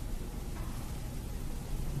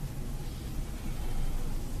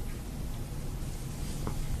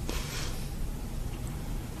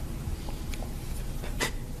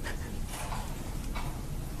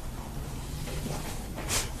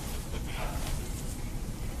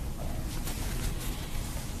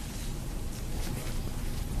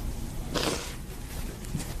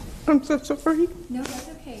 I'm so sorry. No, that's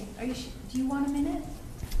okay. Do you want a minute?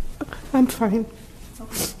 I'm fine.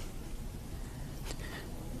 Okay.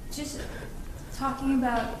 Just talking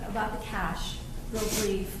about the cash, real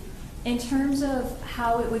brief. In terms of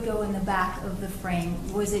how it would go in the back of the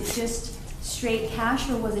frame, was it just straight cash,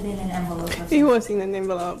 or was it in an envelope? It was in an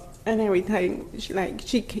envelope, and every time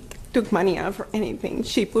she took money out for anything,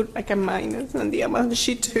 she put like a minus on the amount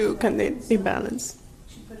she took, and then the balance.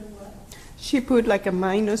 She put like a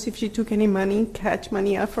minus if she took any money, cash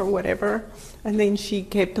money out for whatever, and then she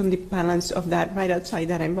kept on the balance of that right outside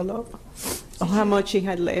that envelope, of how much she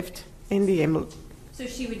had left in the envelope. So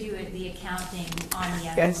she would do the accounting on the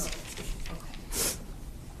envelope? Yes. Okay.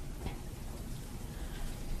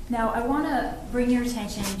 Now, I want to bring your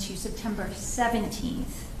attention to September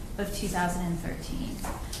 17th of 2013.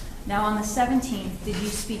 Now, on the 17th, did you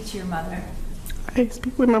speak to your mother? I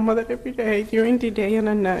speak with my mother every day, during the day and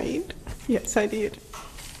at night. Yes, I did.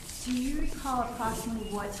 Do you recall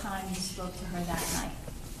approximately what time you spoke to her that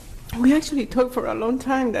night? We actually talked for a long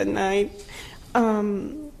time that night.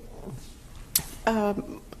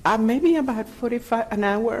 Maybe about 45, an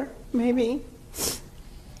hour, maybe.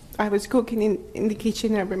 I was cooking in the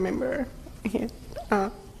kitchen, I remember.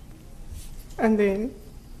 And then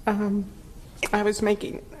I was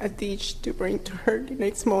making a dish to bring to her the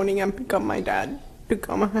next morning and pick up my dad to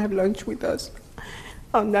come and have lunch with us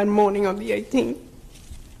on that morning of the 18th.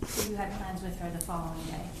 So you had plans with her the following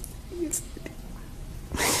day? Yes.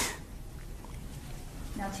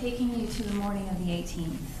 Now, taking you to the morning of the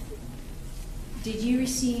 18th, did you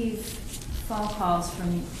receive phone calls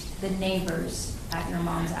from the neighbors at your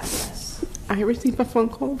mom's address? I received a phone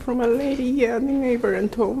call from a lady, the neighbor,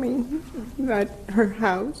 and told me that her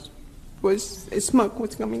house smoke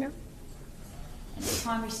was coming out. And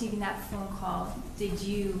upon receiving that phone call, did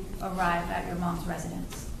you arrive at your mom's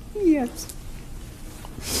residence? Yes.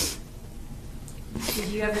 Did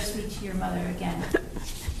you ever speak to your mother again?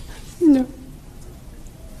 No.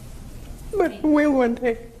 But will one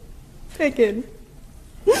day. Again.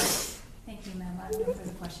 Thank you, ma'am. I have no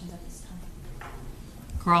further questions at this time.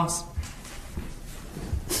 Cross.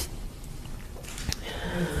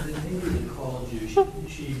 The neighbor that called you, was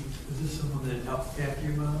this someone that helped look after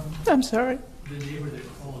your mom? I'm sorry. The neighbor that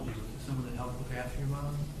called you, was it someone that helped look after your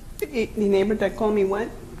mom? The neighbor that called me what?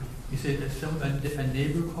 You said that a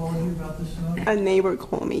neighbor called you about this smoke? A neighbor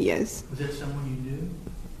called me, yes. Was that someone you knew?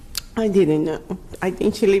 I didn't know. I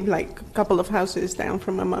think she lived like a couple of houses down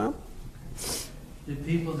from my mom. Did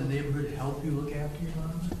people in the neighborhood help you look after your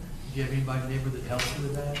mom? Did you have anybody in the neighborhood that helped you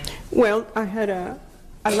with that? Well, I had a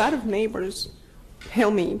lot of neighbors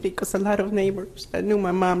help me because a lot of neighbors that knew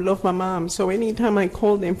my mom loved my mom. So anytime I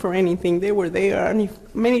called them for anything, they were there. And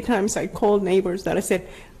many times I called neighbors that I said,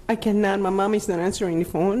 I cannot, my mom is not answering the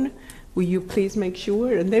phone. Will you please make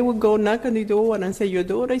sure? And they would go knock on the door and say, your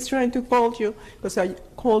daughter is trying to call you. Because I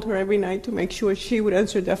called her every night to make sure she would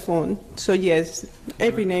answer the phone. So yes,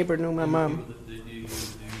 every neighbor knew my mom. There were people that knew you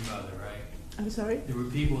and your mother, right? I'm sorry? There were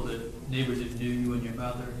people neighbors that knew you and your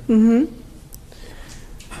mother? Mm-hmm.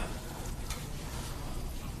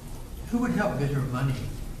 Who would help get her money?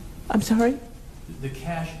 I'm sorry? The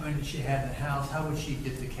cash money that she had in the house, how would she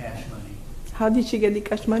get the cash money? How did she get the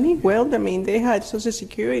cash money? Well, I mean, they had Social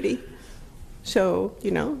Security. So,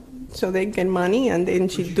 so they get money and then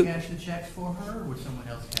Would she you do. cash the checks for her, or would someone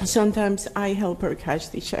else cash? Sometimes I help her cash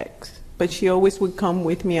the checks, but she always would come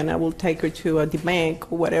with me and I will take her to the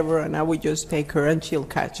bank or whatever and I would just take her and she'll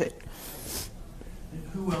catch it.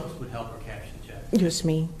 Who else would help her cash the check? Just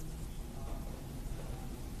me.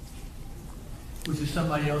 Was there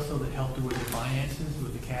somebody else though that helped her with the finances,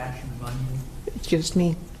 with the cash and the money? It's just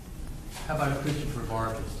me. How about Christopher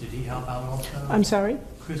Vargas? Did he help out also? I'm sorry?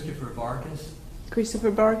 Christopher Vargas?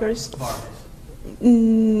 Christopher Vargas? Vargas.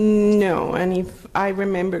 No, and if I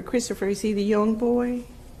remember, Christopher, is he the young boy?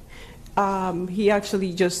 He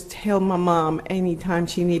actually just helped my mom anytime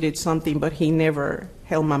she needed something, but he never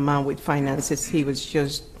helped my mom with finances. He was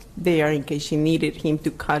just there in case she needed him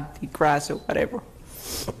to cut the grass or whatever.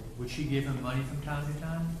 Would she give him money from time to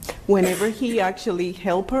time? Whenever he actually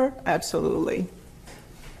helped her, absolutely.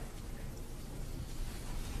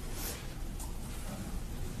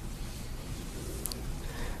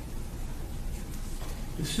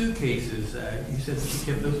 The suitcases, you said that she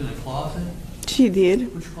kept those in a closet? She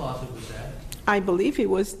did. Which closet was that? I believe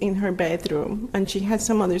it was in her bedroom, and she had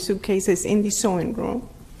some other suitcases in the sewing room.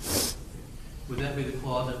 Would that be the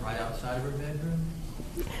closet right outside of her bedroom?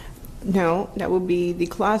 No, that would be the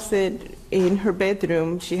closet in her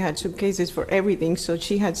bedroom. She had suitcases for everything, so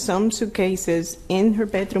she had some suitcases in her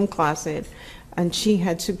bedroom closet, and she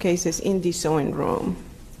had suitcases in the sewing room.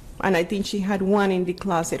 And I think she had one in the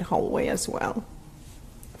closet hallway as well.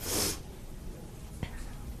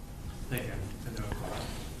 Thank you.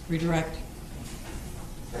 Redirect.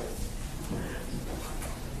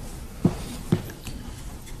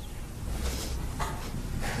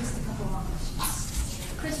 Just a couple more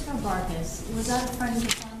questions. Christopher Vargas, was that a friend of the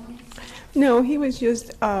family? No, he was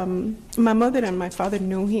just, my mother and my father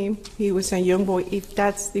knew him. He was a young boy, if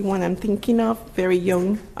that's the one I'm thinking of, very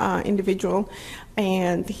young individual.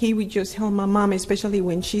 And he would just help my mom, especially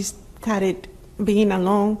when she started being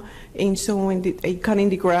alone and sewing, cutting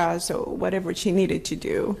the grass or whatever she needed to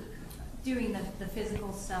do. Doing the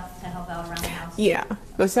physical stuff to help out around the house? Yeah,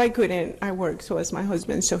 because I couldn't, I work, so as my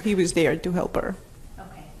husband, so he was there to help her.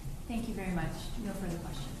 Okay, thank you very much. No further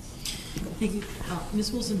questions. Thank you.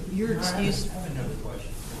 Ms. Wilson, you're excused. I have another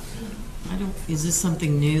question. Is this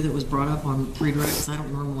something new that was brought up on redirects? I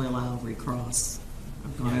don't normally allow recross.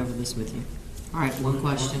 I've gone over this with you. All right, one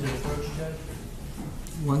question.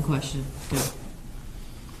 One question. Good.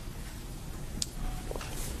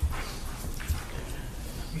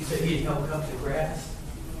 You said he'd help cut the grass?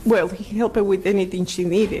 Well, he helped her with anything she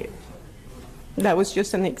needed. That was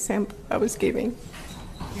just an example I was giving.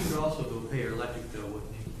 He would also go pay her electric bill,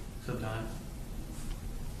 wouldn't he, sometimes?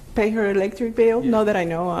 Pay her electric bill? Yeah. Not that I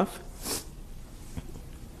know of.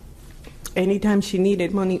 Anytime she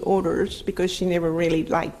needed money orders, because she never really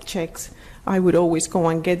liked checks, I would always go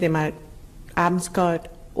and get them at Amscot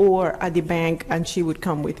or at the bank, and she would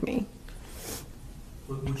come with me.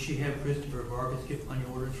 Would she have Christopher Vargas get money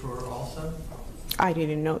orders for her also? I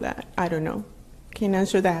didn't know that. I don't know. Can't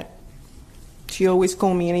answer that. She always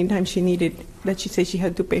called me anytime she needed, that she said she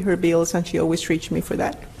had to pay her bills, and she always reached me for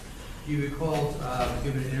that. Do you recall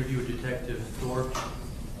giving an interview with Detective Thorpe?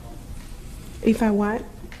 If I what?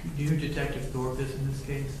 Do you know who Detective Thorpe is in this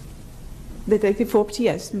case? Detective Forbes,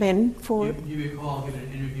 yes. Ben Forbes. Do you recall giving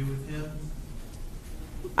an interview with him?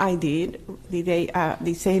 I did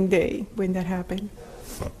the same day when that happened.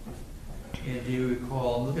 And do you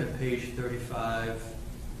recall, look at page 35,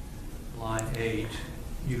 line 8,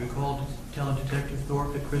 you recall telling Detective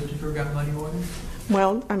Thorpe that Christopher got money orders?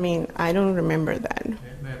 Well, I mean, I don't remember that.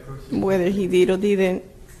 May I proceed? Whether he did or didn't.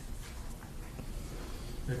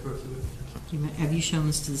 May I proceed? Have you shown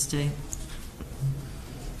this to the state?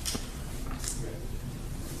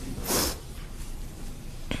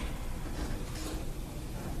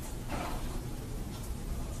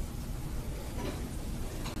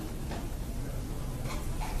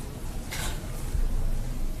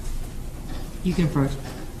 You can approach.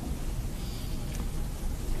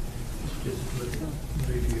 Just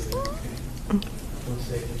review it, okay? 1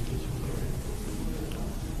 second, just record it.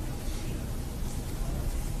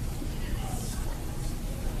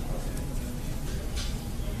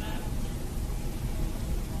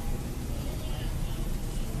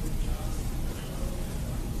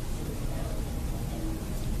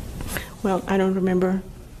 Well, I don't remember.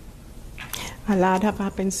 A lot have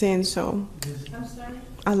happened since, so. I'm sorry?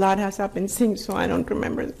 A lot has happened since, so I don't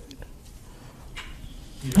remember that.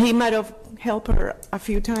 He might have helped her a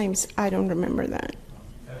few times. I don't remember that.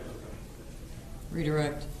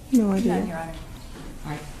 Redirect. No None, idea. Your Honor.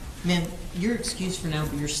 All right. Ma'am, you're excused for now,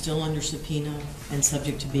 but you're still under subpoena and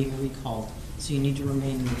subject to being recalled. So you need to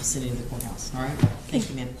remain in the vicinity of the courthouse, all right? Thank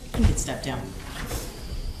you, ma'am. You can step down.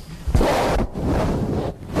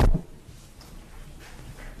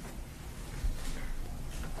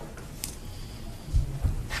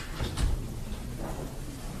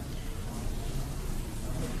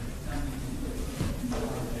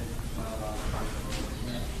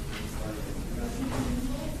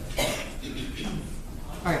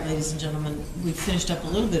 All right, ladies and gentlemen, we finished up a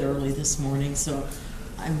little bit early this morning, so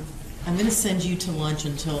I'm going to send you to lunch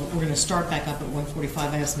until, we're going to start back up at 1:45.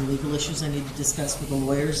 I have some legal issues I need to discuss with the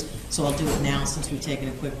lawyers, so I'll do it now since we've taken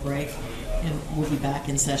a quick break, and we'll be back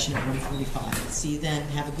in session at 1:45. See you then.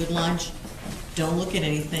 Have a good lunch. Don't look at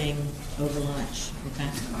anything over lunch, okay?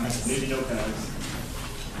 Thanks. Leave your notepads.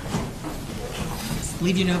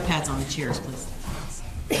 Leave your notepads on the chairs, please.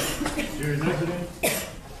 Chairs exiting.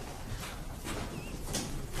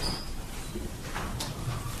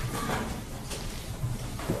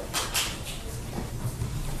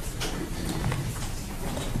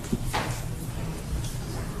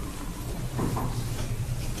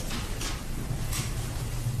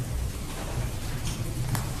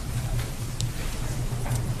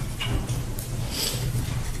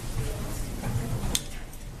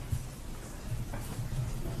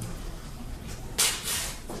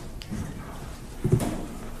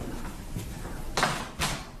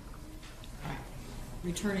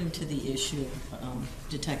 Returning to the issue of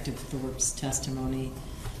Detective Thorpe's testimony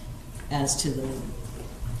as to the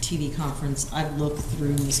TV conference, I've looked through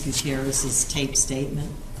Ms. Gutierrez's tape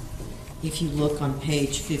statement. If you look on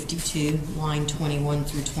page 52, line 21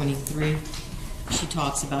 through 23, she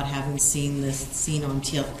talks about having seen this scene on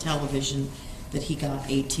television that he got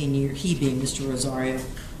 18 years, he being Mr. Rosario,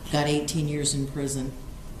 got 18 years in prison.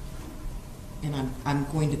 And I'm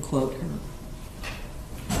going to quote her.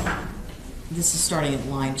 This is starting at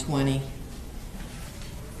line 20.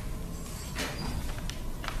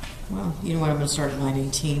 Well, you know what, I'm going to start at line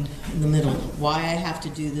 18, in the middle. Why I have to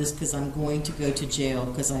do this, because I'm going to go to jail,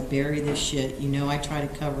 because I bury this shit. You know I try to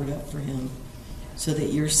cover it up for him so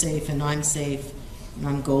that you're safe and I'm safe, and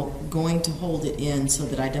I'm going to hold it in so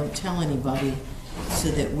that I don't tell anybody, so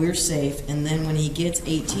that we're safe. And then when he gets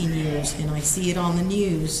 18 years and I see it on the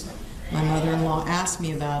news, my mother-in-law asked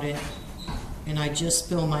me about it, and I just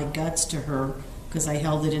spill my guts to her because I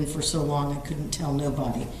held it in for so long I couldn't tell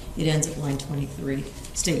nobody. It ends at line 23.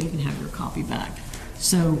 State, you can have your copy back.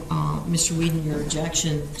 So, Mr. Whedon, your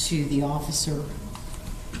objection to the officer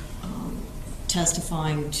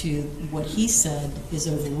testifying to what he said is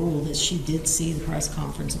overruled, as she did see the press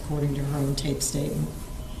conference according to her own tape statement.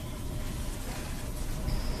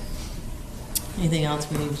 Anything else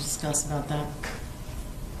we need to discuss about that?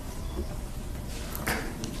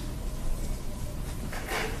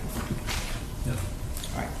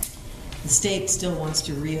 The state still wants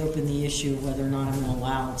to reopen the issue of whether or not I'm going to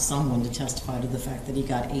allow someone to testify to the fact that he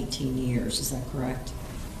got 18 years. Is that correct?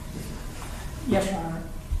 Yes, Your Honor.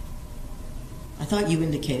 I thought you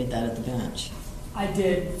indicated that at the bench. I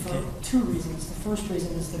did for two reasons. The first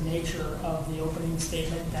reason is the nature of the opening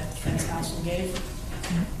statement that defense counsel gave,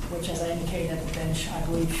 which, as I indicated at the bench, I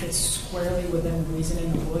believe fits squarely within the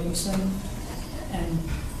reasoning of Williamson. And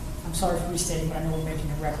I'm sorry for restating, but I know we're making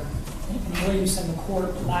a record. In Williamson, the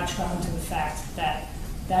court latched on to the fact that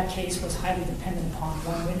that case was highly dependent upon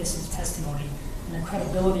one witness's testimony and the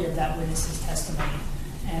credibility of that witness's testimony.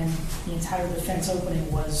 and the entire defense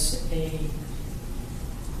opening was a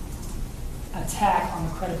attack on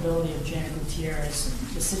the credibility of Janet Gutierrez.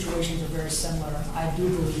 The situations are very similar. I do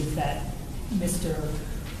believe that Mr.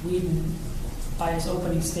 Whedon, by his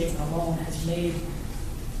opening statement alone, has made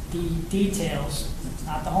the details,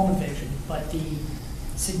 not the home invasion, but the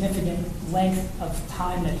significant length of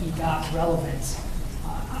time that he got relevant.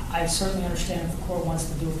 I certainly understand if the court wants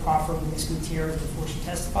to do a proffer with Ms. Gutierrez before she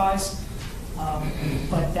testifies,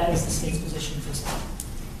 but that is the state's position at this time.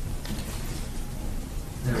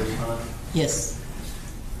 Is there a response? Yes.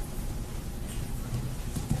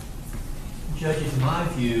 Judge, in my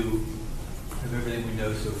view of everything we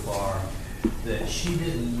know so far, that she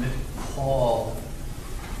didn't call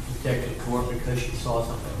Detective Thorpe because she saw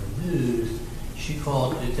something on the news. She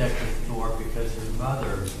called Detective Thorpe because her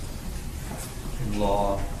mother-in-law,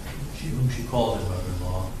 whom she called her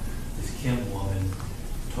mother-in-law, this Kim woman,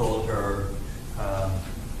 told her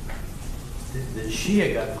that she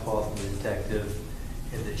had gotten a call from the detective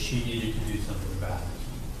and that she needed to do something about it.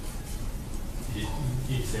 You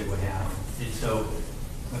didn't say what happened. And so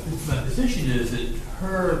my position is that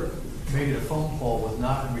her making a phone call was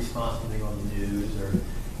not in response to anything on the news or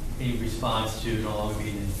any response to no longer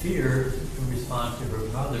being in fear, in response to her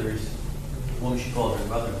mother's, the woman she called her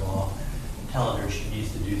mother-in-law, telling her she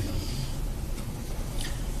needs to do something.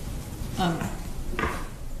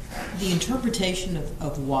 The interpretation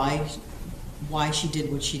of why she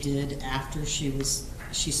did what she did after she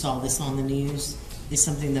saw this on the news is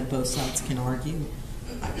something that both sides can argue.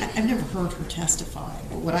 I've never heard her testify,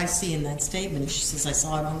 but what I see in that statement is she says, I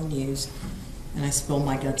saw it on the news and I spilled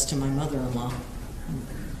my guts to my mother-in-law. I'm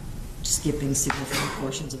skipping significant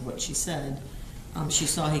portions of what she said. She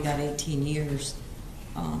saw he got 18 years.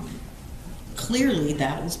 Clearly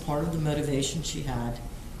that was part of the motivation she had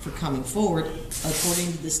for coming forward,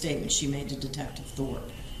 according to the statement she made to Detective Thorpe.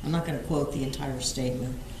 I'm not going to quote the entire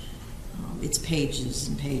statement. It's pages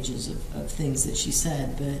and pages of things that she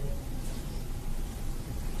said, but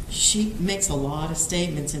she makes a lot of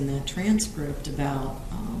statements in that transcript about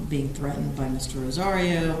being threatened by Mr.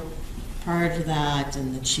 Rosario prior to that,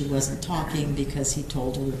 and that she wasn't talking because he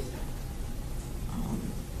told her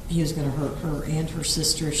he was going to hurt her and her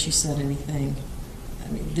sister if she said anything. I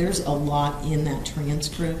mean, there's a lot in that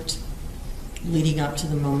transcript leading up to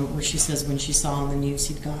the moment where she says when she saw on the news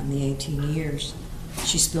he'd gotten the 18 years,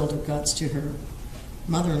 she spilled her guts to her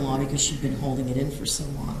mother-in-law because she'd been holding it in for so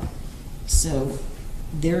long. So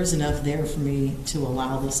there's enough there for me to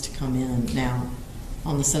allow this to come in. Now,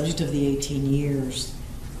 on the subject of the 18 years,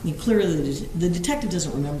 I mean, clearly the detective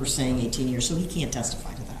doesn't remember saying 18 years, so he can't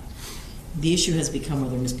testify to that. The issue has become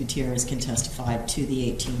whether Ms. Gutierrez can testify to the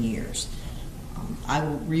 18 years. I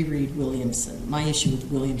will reread Williamson. My issue with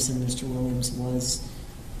Williamson, Mr. Williams, was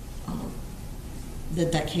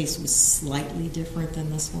that case was slightly different than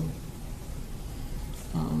this one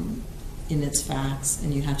in its facts,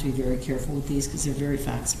 and you have to be very careful with these because they're very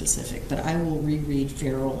fact-specific. But I will reread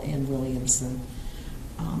Farrell and Williamson.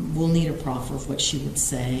 We'll need a proffer of what she would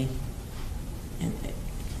say, and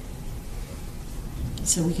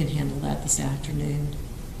so we can handle that this afternoon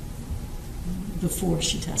before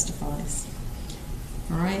she testifies.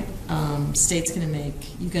 All right, state's going to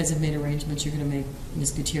make, you guys have made arrangements, you're going to make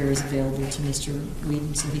Ms. Gutierrez available to Mr.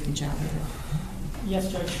 Whedon so he can chat with her.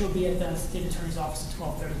 Yes, Judge, she'll be at the State Attorney's Office at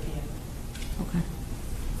 12:30 p.m. Okay.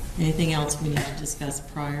 Anything else we need to discuss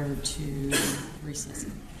prior to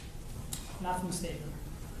recessing? Not from the statement.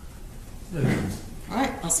 All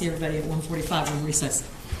right, I'll see everybody at 1:45 when recess.